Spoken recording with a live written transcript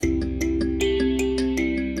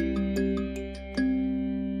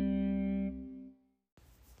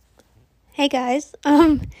Hey guys,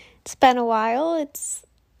 it's been a while. It's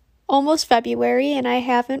almost February and I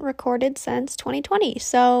haven't recorded since 2020.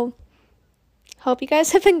 So, hope you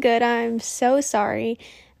guys have been good. I'm so sorry.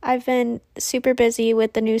 I've been super busy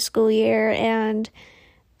with the new school year and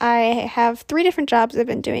I have 3 different jobs I've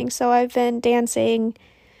been doing. So, I've been dancing,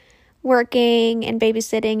 working, and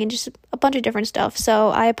babysitting and just a bunch of different stuff. So,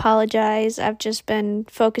 I apologize. I've just been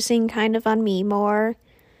focusing kind of on me more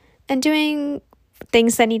and doing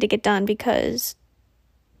things that need to get done because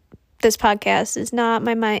this podcast is not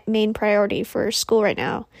my main priority for school right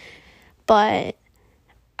now. But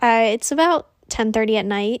it's about 10:30 at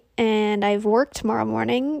night and I've work tomorrow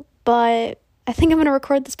morning, but I think I'm going to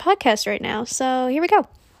record this podcast right now. So here we go.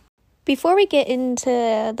 Before we get into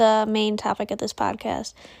the main topic of this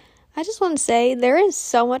podcast, I just want to say there is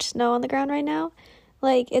so much snow on the ground right now.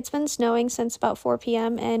 Like, it's been snowing since about 4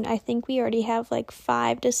 p.m. and I think we already have like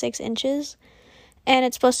 5 to 6 inches. And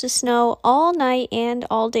it's supposed to snow all night and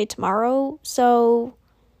all day tomorrow. So,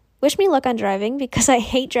 wish me luck on driving because I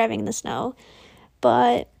hate driving in the snow.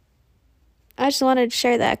 But I just wanted to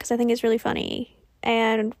share that because I think it's really funny.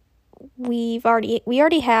 And we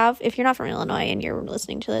already have, if you're not from Illinois and you're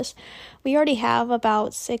listening to this, we already have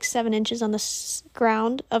about 6-7 inches on the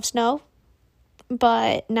ground of snow.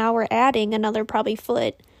 But now we're adding another probably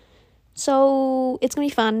foot. So, it's going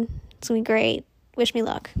to be fun. It's going to be great. Wish me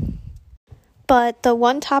luck. But the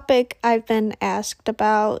one topic I've been asked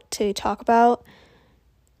about to talk about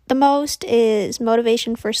the most is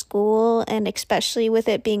motivation for school, and especially with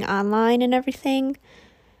it being online and everything,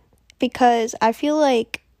 because I feel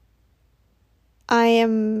like I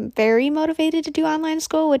am very motivated to do online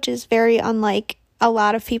school, which is very unlike a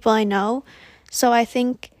lot of people I know. So I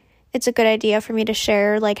think it's a good idea for me to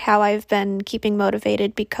share like how I've been keeping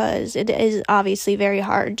motivated, because it is obviously very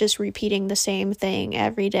hard just repeating the same thing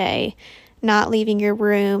every day. Not leaving your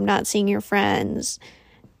room, not seeing your friends,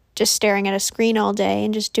 just staring at a screen all day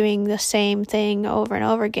and just doing the same thing over and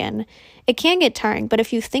over again. It can get tiring, but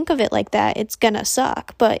if you think of it like that, it's gonna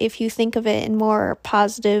suck. But if you think of it in more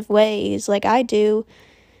positive ways, like I do,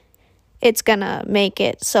 it's gonna make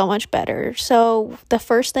it so much better. So the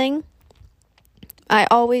first thing I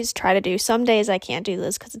always try to do, some days I can't do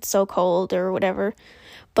this because it's so cold or whatever,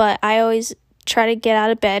 but I always try to get out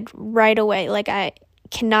of bed right away. Like, I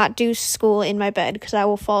cannot do school in my bed because I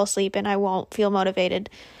will fall asleep and I won't feel motivated.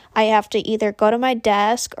 I have to either go to my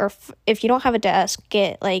desk, or if you don't have a desk,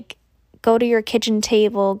 go to your kitchen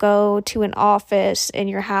table, go to an office in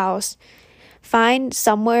your house. Find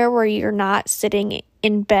somewhere where you're not sitting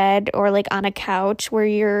in bed or like on a couch where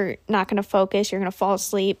you're not going to focus, you're going to fall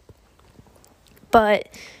asleep. But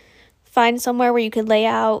find somewhere where you could lay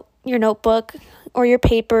out your notebook or your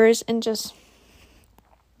papers and just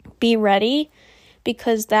be ready.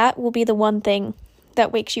 Because that will be the one thing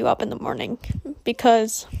that wakes you up in the morning.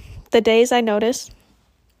 Because the days I notice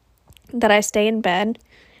that I stay in bed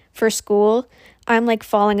for school, I'm like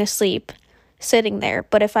falling asleep sitting there.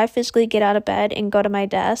 But if I physically get out of bed and go to my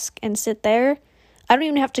desk and sit there, I don't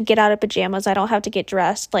even have to get out of pajamas. I don't have to get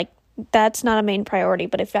dressed. Like, that's not a main priority.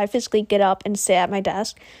 But if I physically get up and sit at my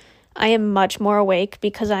desk, I am much more awake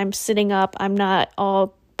because I'm sitting up. I'm not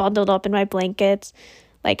all bundled up in my blankets.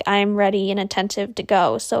 Like, I'm ready and attentive to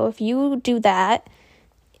go. So if you do that,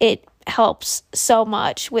 it helps so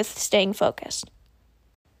much with staying focused.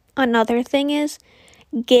 Another thing is,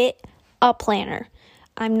 get a planner.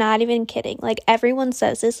 I'm not even kidding. Like, everyone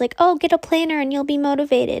says this, like, oh, get a planner and you'll be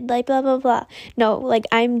motivated, like, blah, blah, blah. No, like,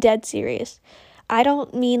 I'm dead serious. I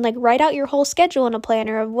don't mean, like, write out your whole schedule in a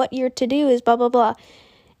planner of what your to-do is, blah, blah, blah.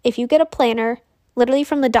 If you get a planner, literally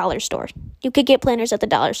from the dollar store. You could get planners at the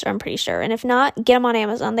dollar store, I'm pretty sure. And if not, get them on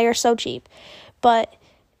Amazon. They are so cheap. But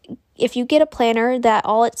if you get a planner that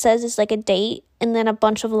all it says is like a date and then a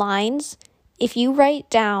bunch of lines, if you write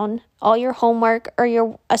down all your homework or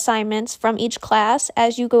your assignments from each class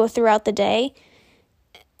as you go throughout the day,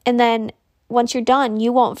 and then once you're done,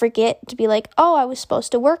 you won't forget to be like, oh, I was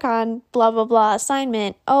supposed to work on blah, blah, blah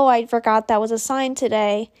assignment. Oh, I forgot that was assigned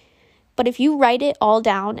today. But if you write it all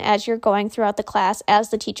down as you're going throughout the class, as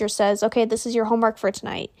the teacher says, okay, this is your homework for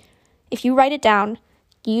tonight. If you write it down,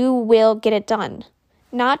 you will get it done.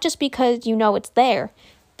 Not just because you know it's there,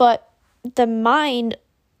 but the mind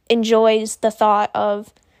enjoys the thought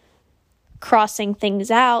of crossing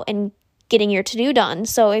things out and getting your to-do done.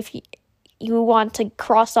 So if you want to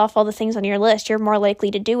cross off all the things on your list, you're more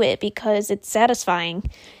likely to do it because it's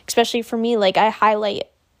satisfying. Especially for me, like, I highlight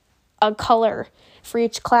a color for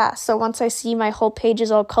each class. So once I see my whole page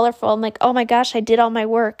is all colorful, I'm like, oh my gosh, I did all my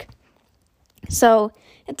work. So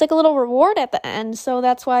it's like a little reward at the end. So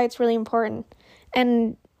that's why it's really important.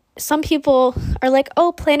 And some people are like,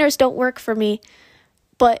 oh, planners don't work for me.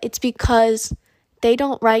 But it's because they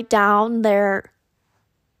don't write down their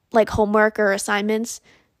like homework or assignments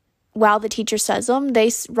while the teacher says them.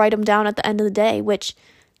 They write them down at the end of the day, which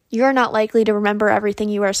you're not likely to remember everything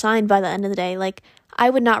you were assigned by the end of the day. Like, I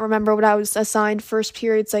would not remember what I was assigned first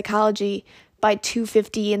period psychology by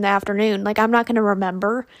 2:50 in the afternoon. Like, I'm not going to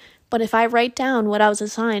remember. But if I write down what I was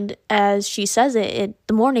assigned as she says it in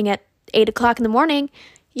the morning at 8 o'clock in the morning,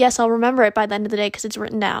 yes, I'll remember it by the end of the day because it's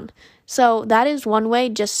written down. So that is one way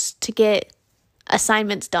just to get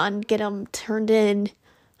assignments done, get them turned in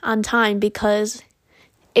on time, because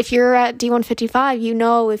if you're at D155, you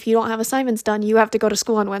know if you don't have assignments done, you have to go to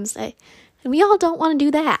school on Wednesday. And we all don't want to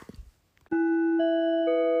do that.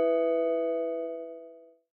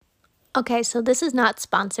 Okay, so this is not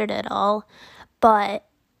sponsored at all, but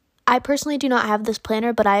I personally do not have this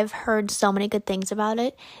planner, but I've heard so many good things about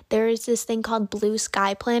it. There is this thing called Blue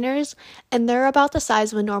Sky planners, and they're about the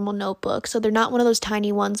size of a normal notebook. So they're not one of those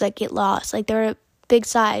tiny ones that get lost. Like, they're a big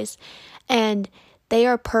size, and they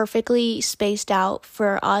are perfectly spaced out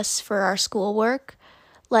for us for our schoolwork.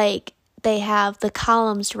 Like, they have the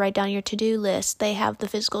columns to write down your to-do list. They have the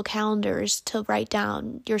physical calendars to write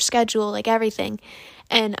down your schedule, like everything.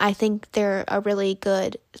 And I think they're a really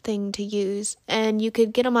good thing to use. And you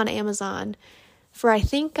could get them on Amazon for, I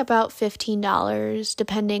think, about $15,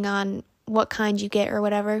 depending on what kind you get or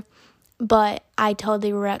whatever. But I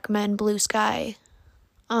totally recommend Blue Sky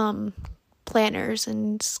planners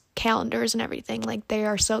and calendars and everything. Like, they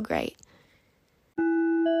are so great.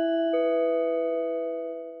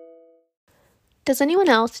 Does anyone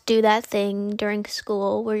else do that thing during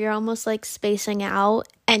school where you're almost like spacing out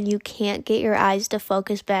and you can't get your eyes to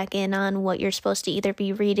focus back in on what you're supposed to either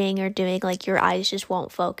be reading or doing? Like, your eyes just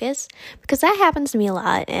won't focus? Because that happens to me a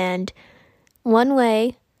lot. And one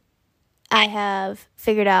way I have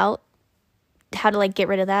figured out how to like get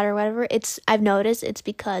rid of that or whatever, I've noticed it's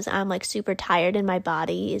because I'm like super tired and my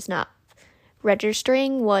body is not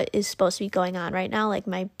registering what is supposed to be going on right now. Like,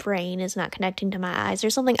 my brain is not connecting to my eyes or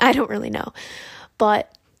something. I don't really know.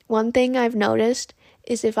 But one thing I've noticed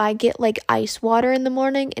is if I get like ice water in the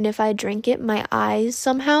morning and if I drink it, my eyes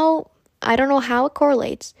somehow, I don't know how it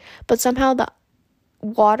correlates, but somehow the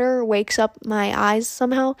water wakes up my eyes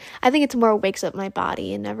somehow. I think it's more wakes up my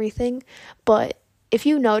body and everything. But if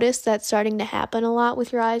you notice that's starting to happen a lot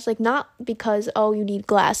with your eyes, like, not because, oh, you need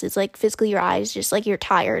glasses, like physically your eyes, just like you're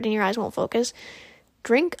tired and your eyes won't focus,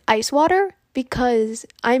 drink ice water, because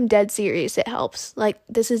I'm dead serious, it helps. Like,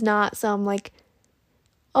 this is not some like,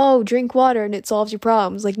 oh, drink water and it solves your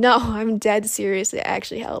problems. Like, no, I'm dead serious, it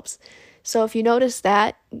actually helps. So if you notice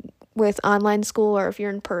that with online school or if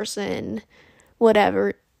you're in person,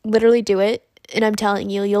 whatever, literally do it. And I'm telling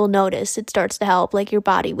you, you'll notice it starts to help. Like, your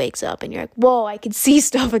body wakes up and you're like, whoa, I can see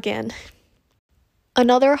stuff again.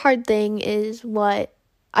 Another hard thing is what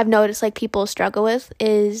I've noticed like people struggle with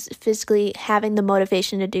is physically having the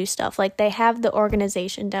motivation to do stuff. Like, they have the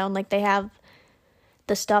organization down, like they have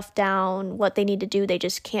the stuff down, what they need to do. They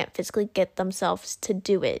just can't physically get themselves to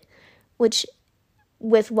do it, which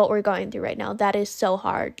with what we're going through right now, that is so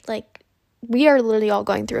hard. Like, we are literally all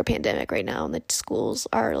going through a pandemic right now, and the schools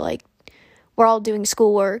are like, we're all doing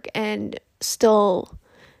schoolwork and still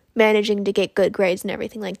managing to get good grades and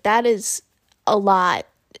everything. Like, that is a lot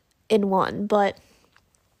in one. But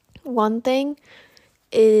one thing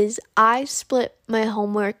is I split my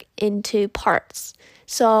homework into parts.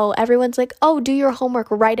 So everyone's like, oh, do your homework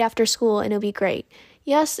right after school and it'll be great.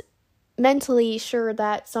 Yes, mentally, sure,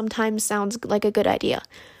 that sometimes sounds like a good idea.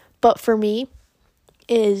 But for me,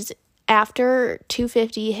 is after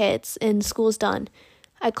 2:50 hits and school's done,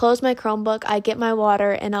 I close my Chromebook, I get my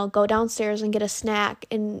water, and I'll go downstairs and get a snack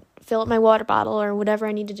and fill up my water bottle or whatever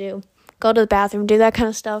I need to do. Go to the bathroom, do that kind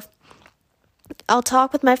of stuff. I'll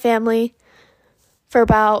talk with my family for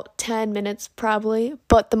about 10 minutes probably,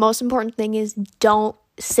 but the most important thing is don't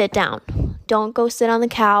sit down. Don't go sit on the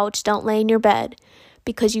couch, don't lay in your bed,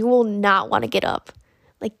 because you will not want to get up.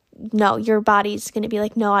 Like, no, your body's going to be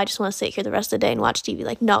like, no, I just want to sit here the rest of the day and watch TV.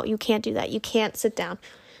 Like, no, you can't do that. You can't sit down.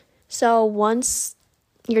 So once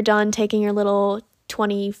you're done taking your little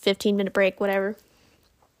 20, 15-minute break, whatever,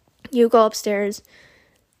 you go upstairs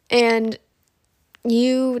and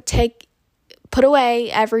you put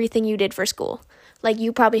away everything you did for school. Like,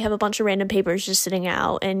 you probably have a bunch of random papers just sitting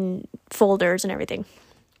out and folders and everything.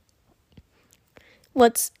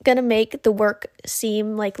 What's going to make the work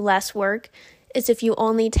seem like less work is if you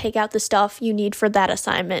only take out the stuff you need for that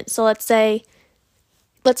assignment. So let's say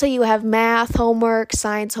you have math homework,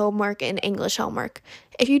 science homework, and English homework.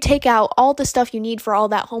 If you take out all the stuff you need for all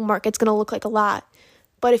that homework, it's going to look like a lot.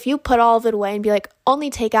 But if you put all of it away and be like, only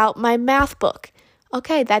take out my math book.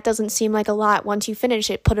 Okay, that doesn't seem like a lot. Once you finish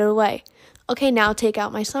it, put it away. Okay, now take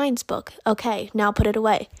out my science book. Okay, now put it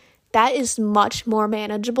away. That is much more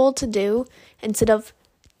manageable to do instead of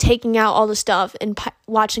taking out all the stuff and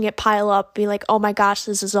watching it pile up, be like, oh my gosh,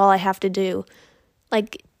 this is all I have to do.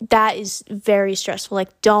 Like, that is very stressful.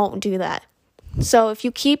 Like, don't do that. So if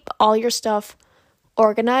you keep all your stuff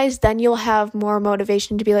organized, then you'll have more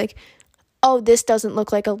motivation to be like, oh, this doesn't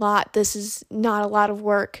look like a lot. This is not a lot of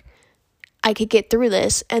work. I could get through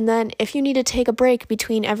this. And then if you need to take a break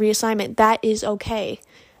between every assignment, that is okay.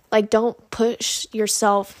 Like, don't push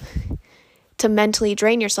yourself to mentally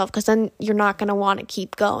drain yourself, because then you're not going to want to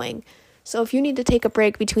keep going. So if you need to take a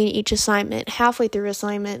break between each assignment, halfway through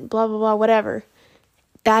assignment, blah, blah, blah, whatever,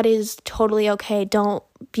 that is totally okay. Don't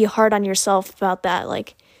be hard on yourself about that.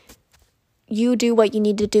 Like, you do what you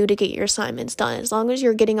need to do to get your assignments done. As long as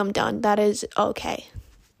you're getting them done, that is okay.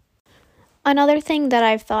 Another thing that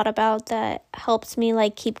I've thought about that helps me,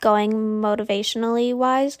 like, keep going motivationally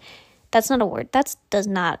wise, that's not a word. That does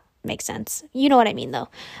not make sense. You know what I mean, though.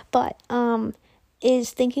 But,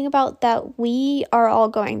 is thinking about that we are all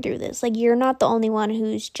going through this. Like, you're not the only one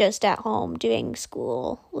who's just at home doing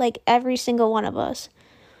school. Like, every single one of us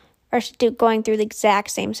are going through the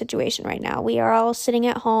exact same situation right now. We are all sitting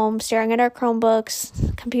at home, staring at our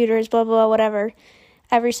Chromebooks, computers, blah, blah, blah, whatever,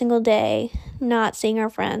 every single day, not seeing our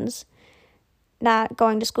friends, not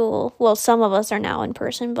going to school. Well, some of us are now in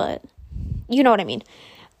person, but you know what I mean.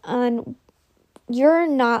 And you're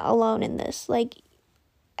not alone in this. Like,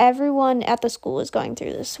 everyone at the school is going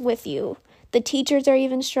through this with you. The teachers are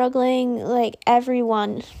even struggling. Like,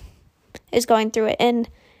 everyone is going through it. And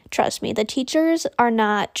trust me, the teachers are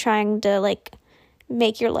not trying to, like,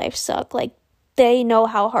 make your life suck. Like, they know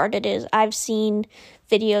how hard it is. I've seen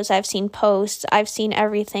videos, I've seen posts, I've seen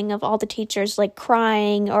everything of all the teachers, like,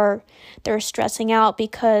 crying or they're stressing out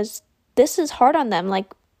because this is hard on them.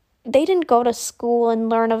 Like, they didn't go to school and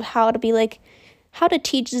learn of how to be, like, how to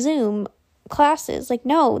teach Zoom classes. Like,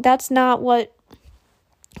 no, that's not what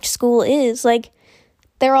school is. Like,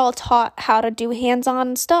 they're all taught how to do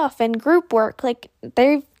hands-on stuff and group work. Like,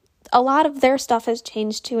 a lot of their stuff has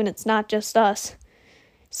changed too, and it's not just us.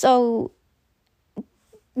 So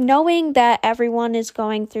knowing that everyone is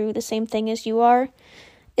going through the same thing as you are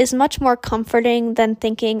is much more comforting than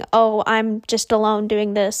thinking, oh, I'm just alone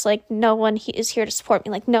doing this. Like, no one is here to support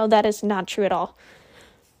me. Like, no, that is not true at all.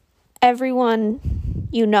 Everyone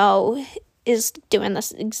you know is doing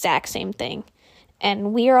this exact same thing.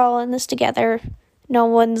 And we are all in this together. No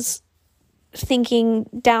one's thinking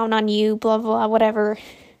down on you, blah, blah, whatever.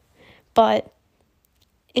 But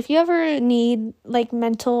if you ever need, like,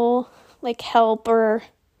 mental, like, help or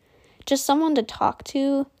just someone to talk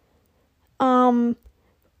to,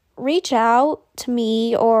 reach out to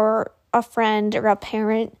me or a friend or a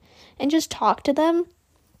parent and just talk to them,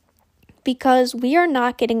 because we are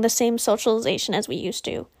not getting the same socialization as we used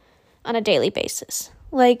to on a daily basis.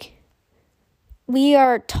 Like, we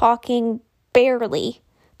are talking barely.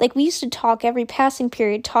 Like, we used to talk every passing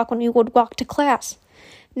period, talk when we would walk to class.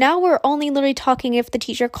 Now we're only literally talking if the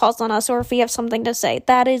teacher calls on us or if we have something to say.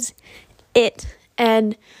 That is it.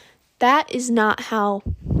 And that is not how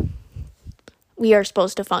we are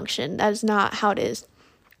supposed to function. That is not how it is.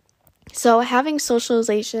 So having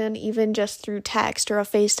socialization, even just through text or a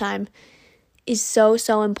FaceTime, is so,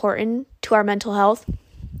 so important to our mental health,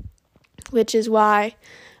 which is why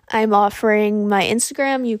I'm offering my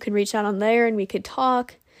Instagram. You can reach out on there and we could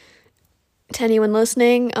talk. To anyone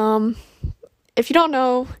listening, if you don't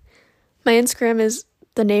know, my Instagram is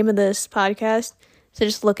the name of this podcast, so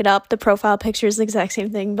just look it up. The profile picture is the exact same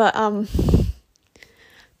thing, but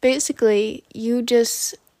basically, you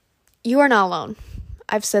are not alone.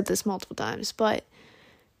 I've said this multiple times, but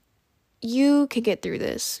you can get through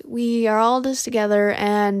this. We are all this together,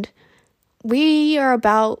 and we are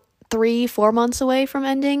about 3-4 months away from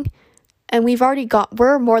ending, and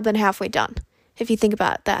we're more than halfway done, if you think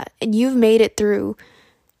about that. And you've made it through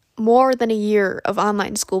more than a year of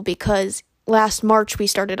online school, because last March we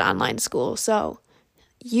started online school. So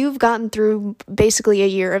you've gotten through basically a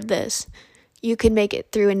year of this. You can make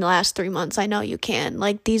it through in the last 3 months. I know you can.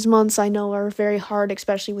 Like, these months I know are very hard,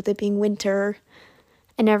 especially with it being winter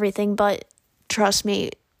and everything, but trust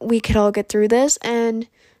me, we could all get through this. And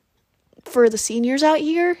for the seniors out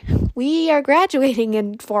here, we are graduating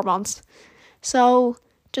in 4 months. So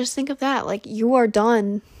just think of that. Like, you are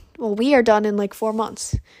done. Well, we are done in like 4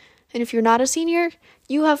 months. And if you're not a senior,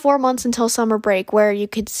 you have 4 months until summer break, where you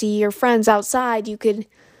could see your friends outside. You could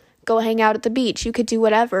go hang out at the beach. You could do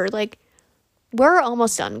whatever. Like, we're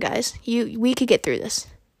almost done, guys. We could get through this.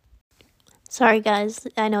 Sorry, guys.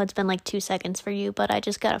 I know it's been like 2 seconds for you, but I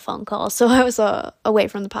just got a phone call, so I was away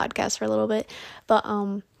from the podcast for a little bit. But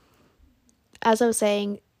as I was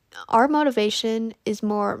saying, our motivation is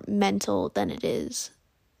more mental than it is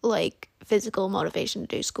like physical motivation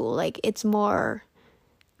to do school. Like, it's more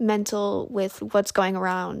mental with what's going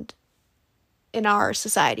around in our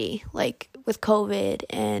society, like with COVID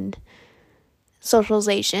and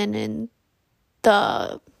socialization and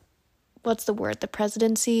the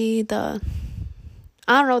presidency,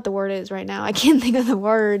 I don't know what the word is right now. I can't think of the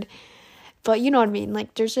word, but you know what I mean.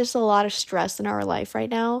 Like, there's just a lot of stress in our life right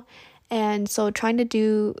now. And so trying to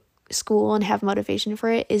do school and have motivation for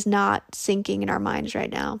it is not sinking in our minds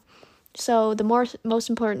right now. So the most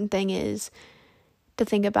important thing is to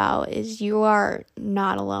think about is you are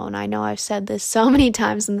not alone. I know I've said this so many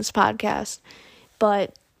times in this podcast,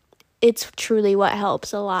 but it's truly what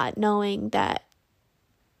helps a lot, knowing that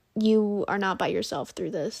you are not by yourself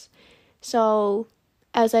through this. So,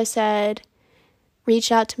 as I said,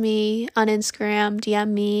 reach out to me on Instagram, DM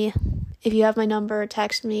me. If you have my number,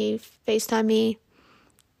 text me, FaceTime me.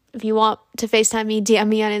 If you want to FaceTime me, DM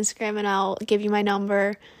me on Instagram and I'll give you my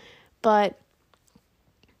number. But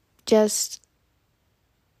just,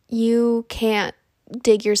 you can't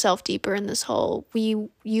dig yourself deeper in this hole.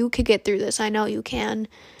 You could get through this. I know you can.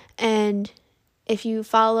 And if you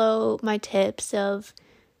follow my tips of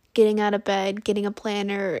getting out of bed, getting a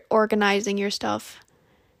planner, organizing your stuff,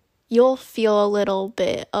 you'll feel a little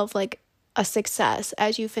bit of like a success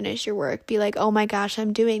as you finish your work. Be like, oh my gosh,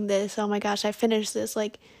 I'm doing this. Oh my gosh, I finished this.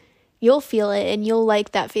 Like, you'll feel it and you'll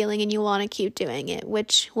like that feeling and you'll want to keep doing it,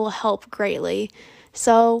 which will help greatly.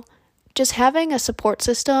 So just having a support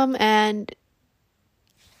system, and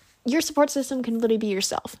your support system can literally be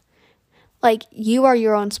yourself. Like, you are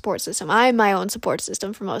your own support system. I'm my own support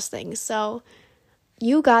system for most things. So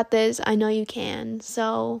you got this. I know you can.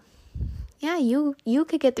 So yeah, you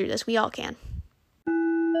could get through this. We all can.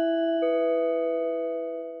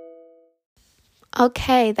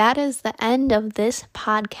 Okay, that is the end of this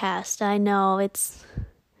podcast. I know it's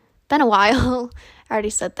been a while. I already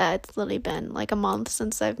said that. It's literally been like a month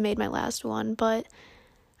since I've made my last one, but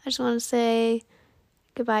I just want to say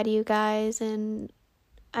goodbye to you guys, and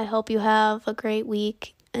I hope you have a great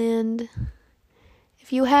week. And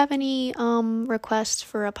if you have any requests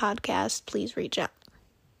for a podcast, please reach out.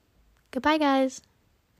 Goodbye, guys.